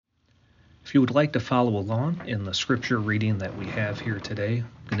If you would like to follow along in the scripture reading that we have here today,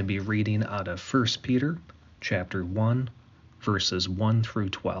 I'm going to be reading out of 1 Peter chapter 1, verses 1 through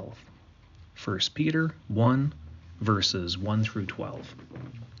 12. 1 Peter 1, verses 1 through 12.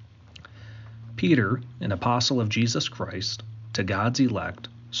 Peter, an apostle of Jesus Christ, to God's elect,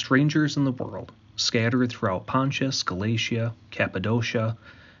 strangers in the world, scattered throughout Pontus, Galatia, Cappadocia,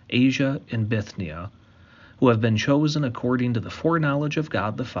 Asia, and Bithynia, who have been chosen according to the foreknowledge of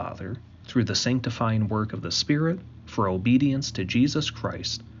God the Father, through the sanctifying work of the Spirit, for obedience to Jesus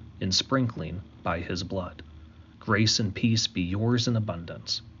Christ, in sprinkling by his blood. Grace and peace be yours in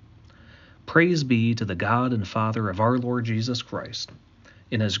abundance. Praise be to the God and Father of our Lord Jesus Christ.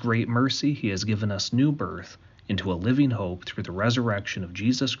 In his great mercy he has given us new birth into a living hope through the resurrection of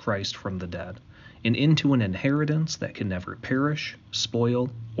Jesus Christ from the dead, and into an inheritance that can never perish, spoil,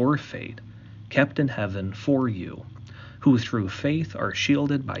 or fade, kept in heaven for you, who through faith are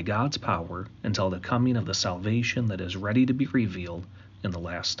shielded by God's power until the coming of the salvation that is ready to be revealed in the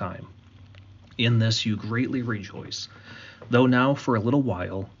last time. In this you greatly rejoice, though now for a little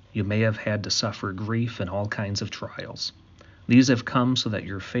while you may have had to suffer grief and all kinds of trials. These have come so that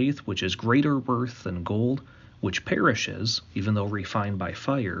your faith, which is greater worth than gold, which perishes, even though refined by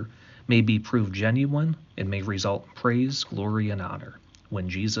fire, may be proved genuine and may result in praise, glory, and honor when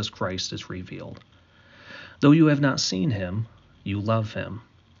Jesus Christ is revealed. Though you have not seen him, you love him.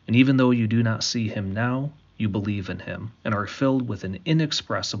 And even though you do not see him now, you believe in him and are filled with an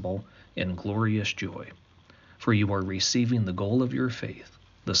inexpressible and glorious joy. For you are receiving the goal of your faith,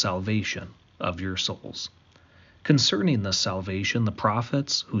 the salvation of your souls. Concerning this salvation, the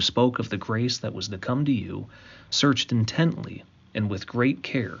prophets who spoke of the grace that was to come to you searched intently and with great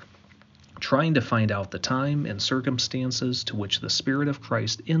care, trying to find out the time and circumstances to which the Spirit of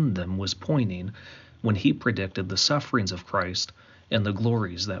Christ in them was pointing when he predicted the sufferings of Christ and the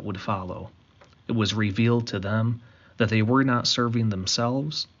glories that would follow. It was revealed to them that they were not serving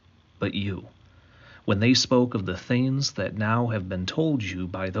themselves, but you, when they spoke of the things that now have been told you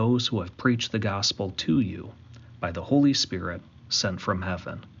by those who have preached the gospel to you by the Holy Spirit sent from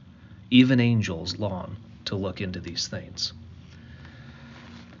heaven. Even angels long to look into these things.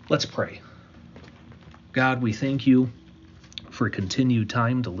 Let's pray. God, we thank you for continued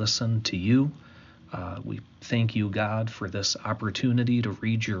time to listen to you. We thank you, God, for this opportunity to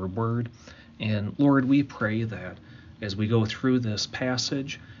read your word. And Lord, we pray that as we go through this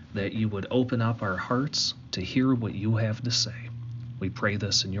passage, that you would open up our hearts to hear what you have to say. We pray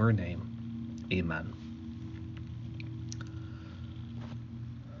this in your name. Amen.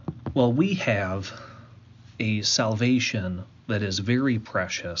 Well, we have a salvation that is very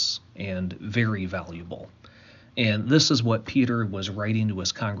precious and very valuable. And this is what Peter was writing to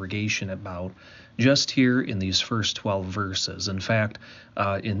his congregation about just here in these first 12 verses. In fact,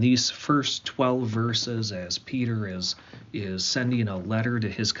 in these first 12 verses, as Peter is sending a letter to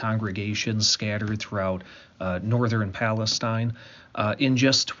his congregation scattered throughout northern Palestine, in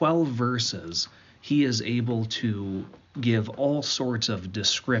just 12 verses, he is able to give all sorts of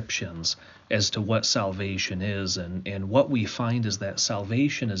descriptions as to what salvation is. And what we find is that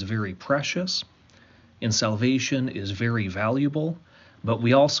salvation is very precious, and salvation is very valuable, but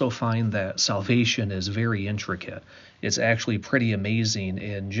we also find that salvation is very intricate. It's actually pretty amazing.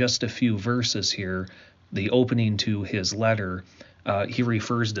 In just a few verses here, the opening to his letter, he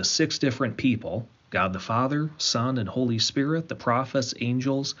refers to 6 different people: God the Father, Son, and Holy Spirit, the prophets,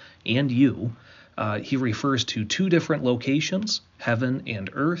 angels, and you. He refers to 2 different locations, heaven and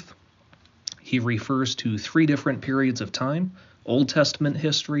earth. He refers to 3 different periods of time: Old Testament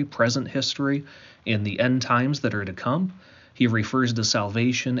history, present history, and the end times that are to come. He refers to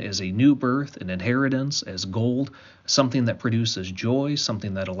salvation as a new birth, an inheritance, as gold, something that produces joy,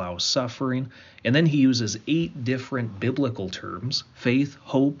 something that allows suffering. And then he uses 8 different biblical terms: faith,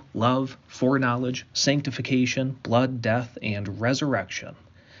 hope, love, foreknowledge, sanctification, blood, death, and resurrection.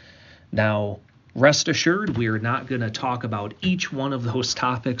 Now, rest assured, we are not going to talk about each one of those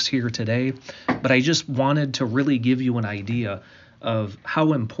topics here today, but I just wanted to really give you an idea of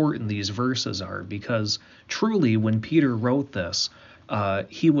how important these verses are, because truly when Peter wrote this,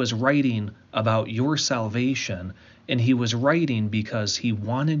 he was writing about your salvation, and he was writing because he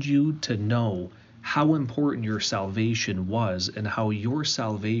wanted you to know how important your salvation was and how your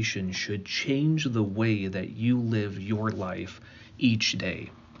salvation should change the way that you live your life each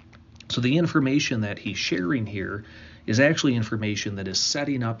day. So the information that he's sharing here is actually information that is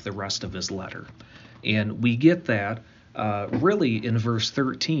setting up the rest of his letter. And we get that really in verse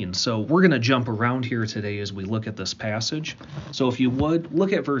 13. So we're going to jump around here today as we look at this passage. So if you would,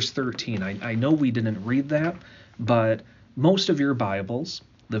 look at verse 13. I know we didn't read that, but most of your Bibles,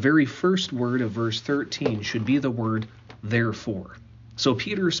 the very first word of verse 13 should be the word therefore. So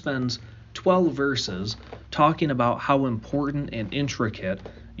Peter spends 12 verses talking about how important and intricate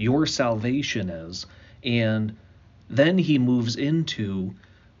your salvation is, and then he moves into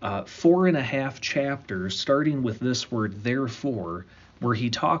 4.5 chapters, starting with this word therefore, where he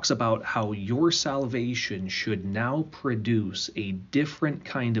talks about how your salvation should now produce a different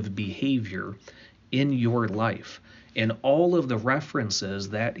kind of behavior in your life. And all of the references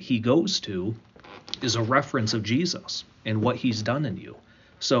that he goes to is a reference of Jesus and what he's done in you.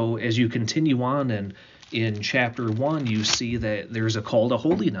 So as you continue on and in chapter 1, you see that there's a call to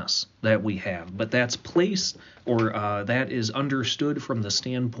holiness that we have, but that's placed or that is understood from the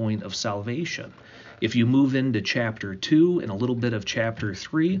standpoint of salvation. If you move into chapter 2 and a little bit of chapter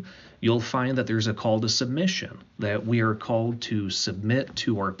 3, you'll find that there's a call to submission, that we are called to submit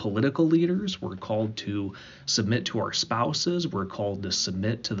to our political leaders, we're called to submit to our spouses, we're called to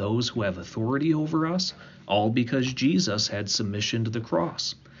submit to those who have authority over us, all because Jesus had submission to the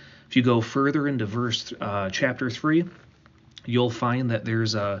cross. If you go further into chapter 3, you'll find that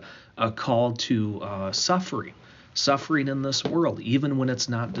there's a call to suffering in this world, even when it's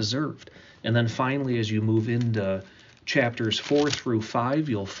not deserved. And then finally, as you move into chapters 4 through 5,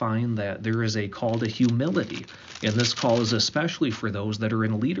 you'll find that there is a call to humility. And this call is especially for those that are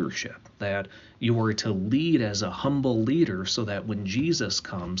in leadership, that you are to lead as a humble leader so that when Jesus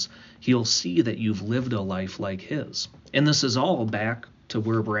comes, he'll see that you've lived a life like his. And this is all back to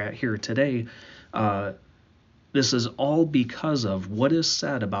where we're at here today. This is all because of what is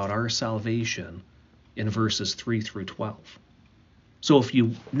said about our salvation in verses 3 through 12. So if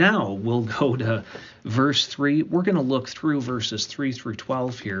you now will go to verse 3, we're going to look through verses 3 through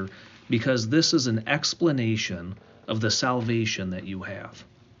 12 here because this is an explanation of the salvation that you have.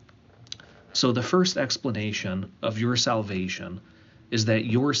 So the first explanation of your salvation is that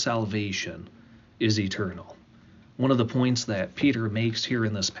your salvation is eternal. One of the points that Peter makes here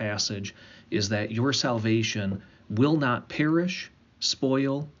in this passage is that your salvation will not perish,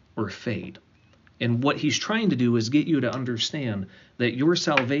 spoil, or fade. And what he's trying to do is get you to understand that your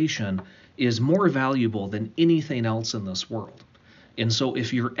salvation is more valuable than anything else in this world. And so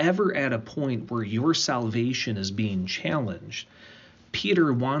if you're ever at a point where your salvation is being challenged,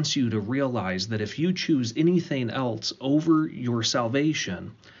 Peter wants you to realize that if you choose anything else over your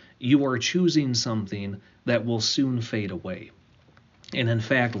salvation, you are choosing something that will soon fade away. And in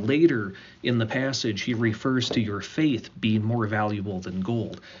fact, later in the passage, he refers to your faith being more valuable than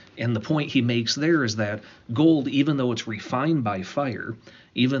gold. And the point he makes there is that gold, even though it's refined by fire,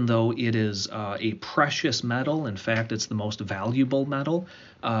 even though it is a precious metal, in fact, it's the most valuable metal,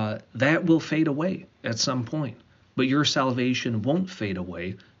 that will fade away at some point. But your salvation won't fade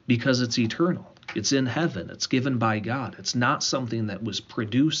away because it's eternal. It's in heaven. It's given by God. It's not something that was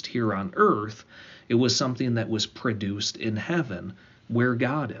produced here on earth. It was something that was produced in heaven, where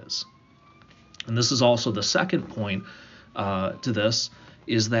God is. And this is also the second point to this,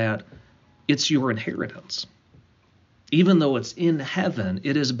 is that it's your inheritance. Even though it's in heaven,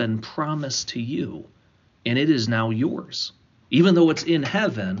 it has been promised to you, and it is now yours. Even though it's in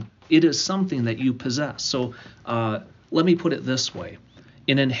heaven, it is something that you possess. So let me put it this way.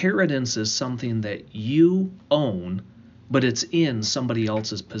 An inheritance is something that you own, but it's in somebody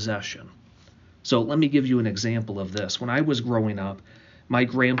else's possession. So let me give you an example of this. When I was growing up, my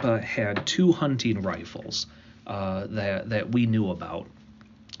grandpa had 2 hunting rifles that we knew about.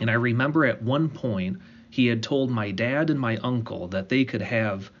 And I remember at one point he had told my dad and my uncle that they could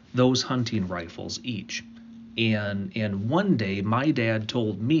have those hunting rifles each. And one day my dad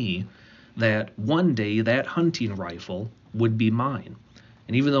told me that one day that hunting rifle would be mine.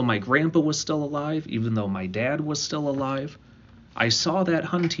 And even though my grandpa was still alive, even though my dad was still alive, I saw that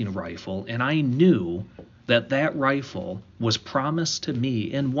hunting rifle and I knew that that rifle was promised to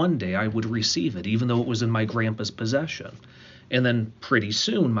me and one day I would receive it, even though it was in my grandpa's possession. And then pretty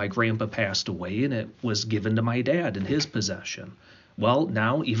soon my grandpa passed away and it was given to my dad in his possession. Well,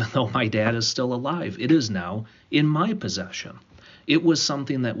 now, even though my dad is still alive, it is now in my possession. It was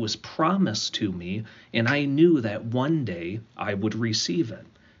something that was promised to me, and I knew that one day I would receive it.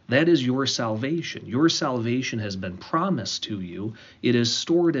 That is your salvation. Your salvation has been promised to you. It is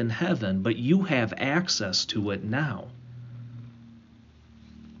stored in heaven, but you have access to it now.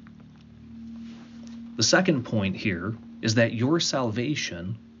 The second point here is that your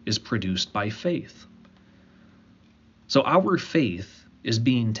salvation is produced by faith. So our faith is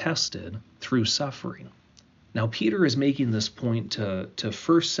being tested through suffering. Now, Peter is making this point to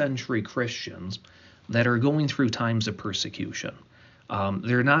first century Christians that are going through times of persecution.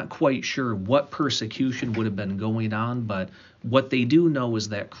 They're not quite sure what persecution would have been going on, but what they do know is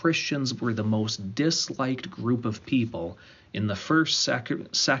that Christians were the most disliked group of people in the first,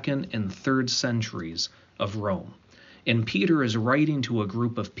 second, and third centuries of Rome. And Peter is writing to a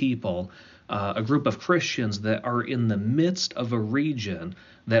group of people, a group of Christians that are in the midst of a region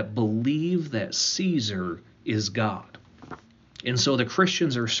that believe that Caesar is God. And so the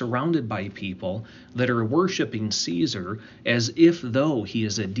Christians are surrounded by people that are worshiping Caesar as if though he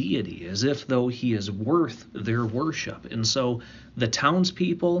is a deity, as if though he is worth their worship. And so the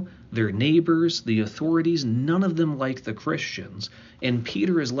townspeople, their neighbors, the authorities, none of them like the Christians. And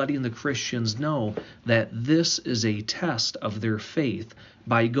Peter is letting the Christians know that this is a test of their faith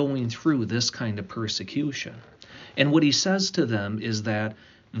by going through this kind of persecution. And what he says to them is that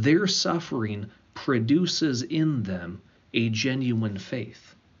their suffering produces in them a genuine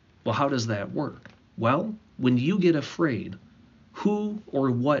faith. Well, how does that work? Well, when you get afraid, who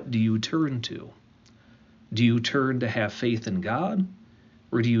or what do you turn to? Do you turn to have faith in God,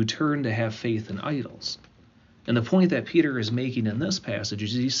 or do you turn to have faith in idols? And the point that Peter is making in this passage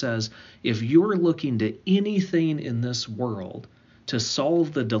is he says, if you're looking to anything in this world to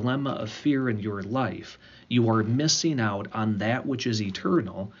solve the dilemma of fear in your life, you are missing out on that which is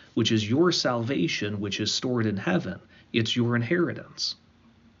eternal, which is your salvation, which is stored in heaven. It's your inheritance.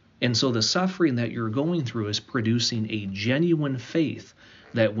 And so the suffering that you're going through is producing a genuine faith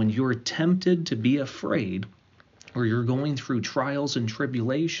that when you're tempted to be afraid, or you're going through trials and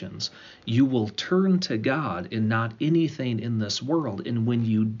tribulations, you will turn to God and not anything in this world. And when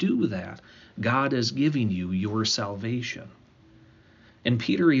you do that, God is giving you your salvation. And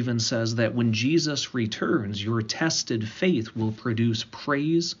Peter even says that when Jesus returns, your tested faith will produce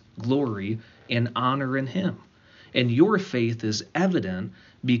praise, glory, and honor in him. And your faith is evident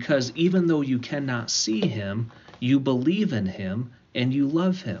because even though you cannot see him, you believe in him and you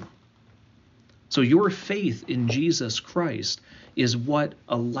love him. So your faith in Jesus Christ is what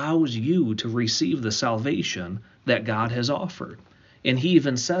allows you to receive the salvation that God has offered. And he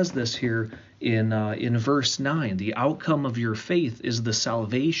even says this here in verse 9, the outcome of your faith is the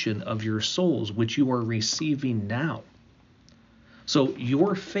salvation of your souls, which you are receiving now. So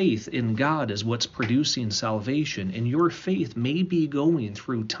your faith in God is what's producing salvation, and your faith may be going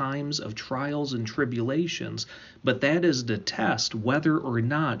through times of trials and tribulations, but that is to test whether or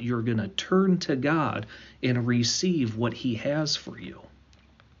not you're going to turn to God and receive what he has for you.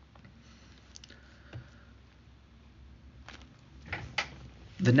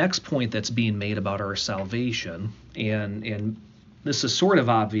 The next point that's being made about our salvation, and this is sort of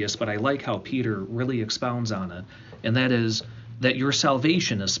obvious, but I like how Peter really expounds on it, and that is that your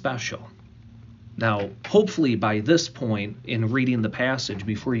salvation is special. Now, hopefully by this point in reading the passage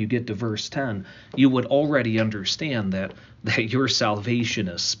before you get to verse 10, you would already understand that your salvation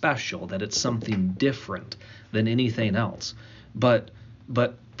is special, that it's something different than anything else. But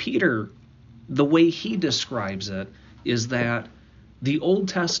Peter, the way he describes it is that the Old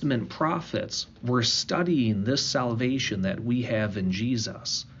Testament prophets were studying this salvation that we have in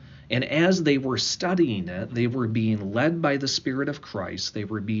Jesus. And as they were studying it, they were being led by the Spirit of Christ. They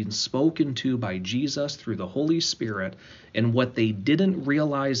were being spoken to by Jesus through the Holy Spirit. And what they didn't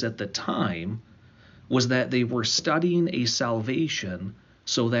realize at the time was that they were studying a salvation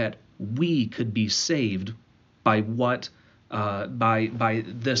so that we could be saved by by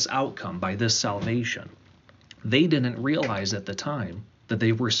this outcome, by this salvation. They didn't realize at the time that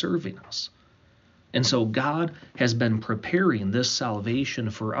they were serving us. And so God has been preparing this salvation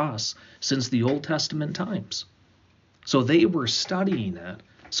for us since the Old Testament times. So they were studying it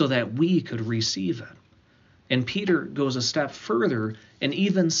so that we could receive it. And Peter goes a step further and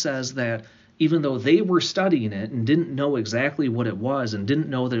even says that even though they were studying it and didn't know exactly what it was and didn't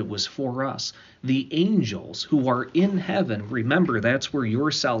know that it was for us, the angels who are in heaven, remember that's where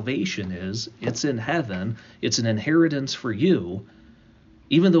your salvation is. It's in heaven. It's an inheritance for you.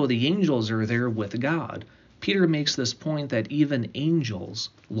 Even though the angels are there with God, Peter makes this point that even angels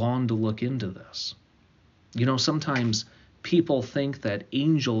long to look into this. You know, sometimes people think that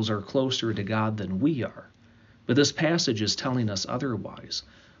angels are closer to God than we are, but this passage is telling us otherwise.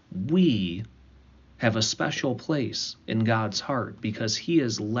 We have a special place in God's heart because he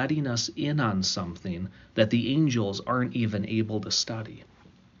is letting us in on something that the angels aren't even able to study.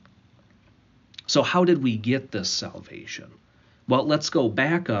 So how did we get this salvation? Well, let's go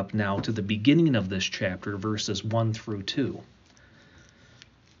back up now to the beginning of this chapter, verses 1 through 2.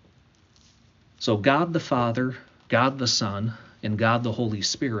 So God the Father, God the Son, and God the Holy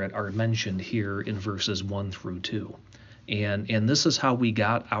Spirit are mentioned here in verses 1 through 2. And this is how we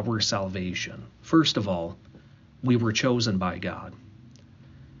got our salvation. First of all, we were chosen by God.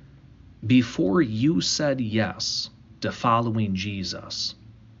 Before you said yes to following Jesus,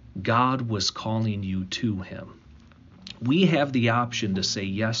 God was calling you to him. We have the option to say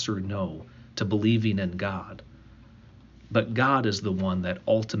yes or no to believing in God, but God is the one that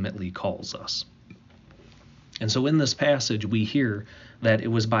ultimately calls us. And so in this passage, we hear that it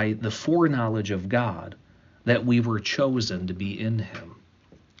was by the foreknowledge of God that we were chosen to be in him.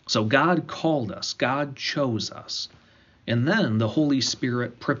 So God called us, God chose us, and then the Holy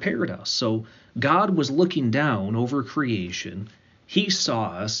Spirit prepared us. So God was looking down over creation. He saw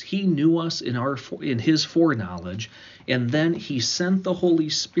us, he knew us in his foreknowledge, and then he sent the Holy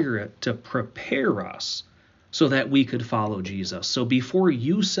Spirit to prepare us so that we could follow Jesus. So before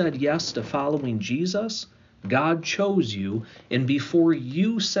you said yes to following Jesus, God chose you, and before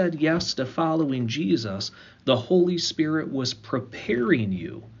you said yes to following Jesus, the Holy Spirit was preparing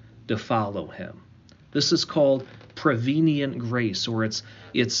you to follow him. This is called prevenient grace, or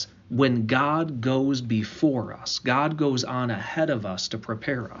it's when God goes before us. God goes on ahead of us to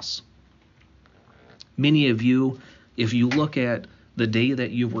prepare us. Many of you, if you look at the day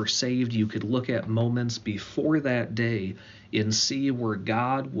that you were saved, you could look at moments before that day and see where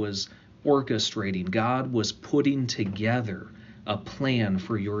God was orchestrating, God was putting together a plan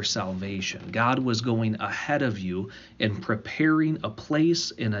for your salvation. God was going ahead of you and preparing a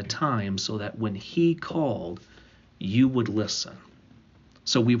place and a time so that when he called, you would listen.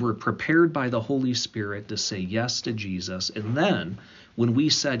 So we were prepared by the Holy Spirit to say yes to Jesus. And then when we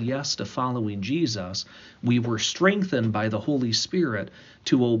said yes to following Jesus, we were strengthened by the Holy Spirit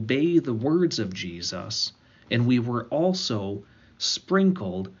to obey the words of Jesus. And we were also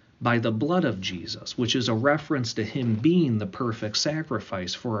sprinkled by the blood of Jesus, which is a reference to him being the perfect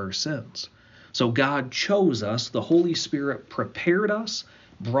sacrifice for our sins. So God chose us, the Holy Spirit prepared us,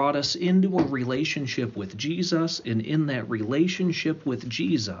 brought us into a relationship with Jesus, and in that relationship with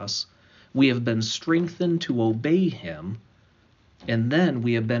Jesus, we have been strengthened to obey him, and then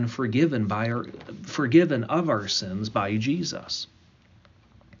we have been forgiven of our sins by Jesus.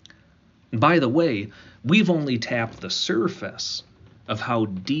 And by the way, we've only tapped the surface of how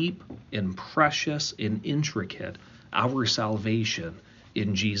deep and precious and intricate our salvation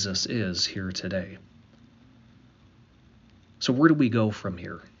in Jesus is here today. So where do we go from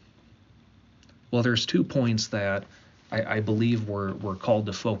here? Well, there's 2 points that I believe we're called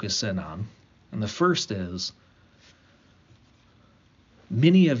to focus in on. And the first is,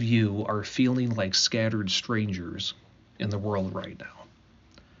 many of you are feeling like scattered strangers in the world right now.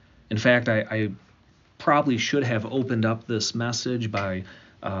 In fact, I probably should have opened up this message by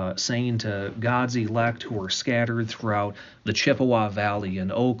saying to God's elect who are scattered throughout the Chippewa Valley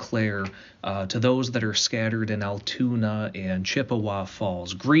and Eau Claire, to those that are scattered in Altoona and Chippewa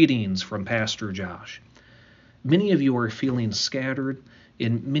Falls, greetings from Pastor Josh. Many of you are feeling scattered,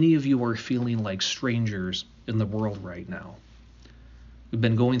 and many of you are feeling like strangers in the world right now. We've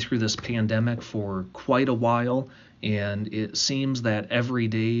been going through this pandemic for quite a while, and it seems that every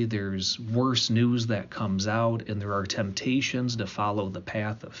day there's worse news that comes out, and there are temptations to follow the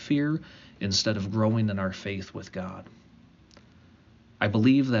path of fear instead of growing in our faith with God. I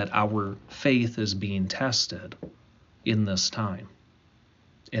believe that our faith is being tested in this time.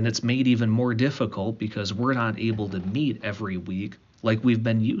 And it's made even more difficult because we're not able to meet every week like we've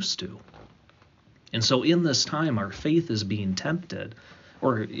been used to. And so in this time, our faith is being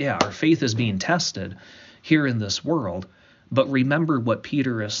our faith is being tested here in this world. But remember what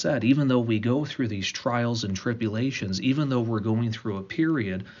Peter has said, even though we go through these trials and tribulations, even though we're going through a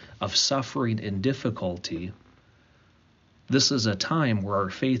period of suffering and difficulty, this is a time where our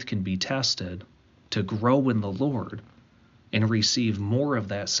faith can be tested to grow in the Lord and receive more of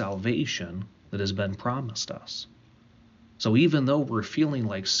that salvation that has been promised us. So even though we're feeling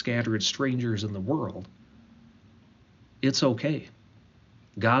like scattered strangers in the world, it's okay.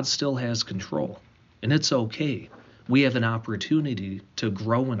 God still has control, and it's okay. We have an opportunity to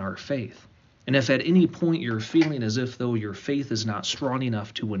grow in our faith. And if at any point you're feeling as if though your faith is not strong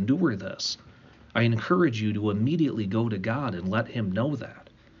enough to endure this, I encourage you to immediately go to God and let him know that.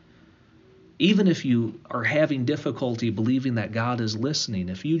 Even if you are having difficulty believing that God is listening,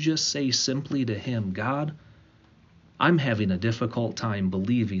 if you just say simply to him, God, I'm having a difficult time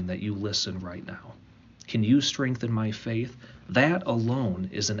believing that you listen right now. Can you strengthen my faith? That alone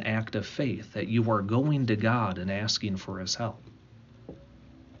is an act of faith, that you are going to God and asking for his help.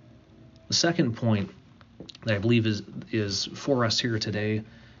 The second point that I believe is for us here today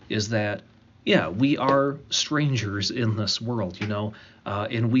is that, we are strangers in this world,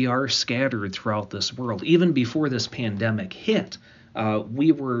 and we are scattered throughout this world. Even before this pandemic hit,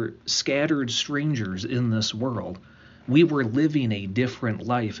 we were scattered strangers in this world. We were living a different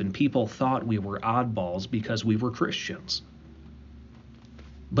life, and people thought we were oddballs because we were Christians.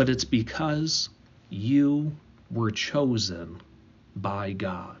 But it's because you were chosen by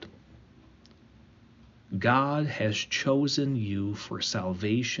God. God has chosen you for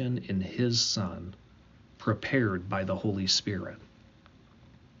salvation in His Son, prepared by the Holy Spirit.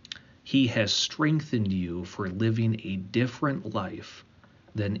 He has strengthened you for living a different life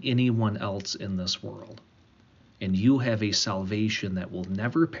than anyone else in this world. And you have a salvation that will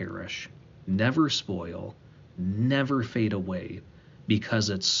never perish, never spoil, never fade away,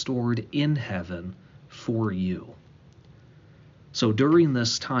 because it's stored in heaven for you. So during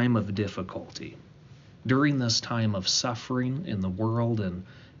this time of difficulty, during this time of suffering in the world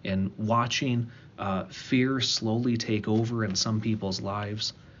and watching fear slowly take over in some people's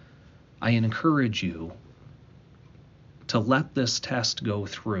lives, I encourage you to let this test go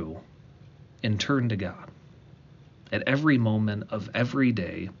through and turn to God. At every moment of every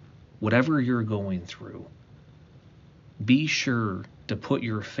day, whatever you're going through, be sure to put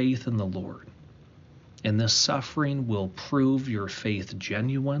your faith in the Lord. And this suffering will prove your faith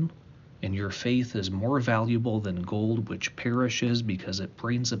genuine, and your faith is more valuable than gold, which perishes, because it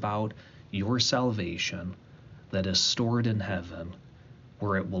brings about your salvation that is stored in heaven,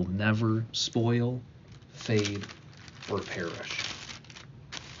 where it will never spoil, fade, or perish.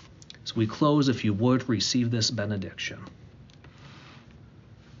 As we close, if you would, receive this benediction.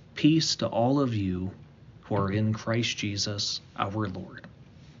 Peace to all of you who are in Christ Jesus our Lord.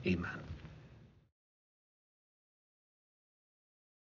 Amen.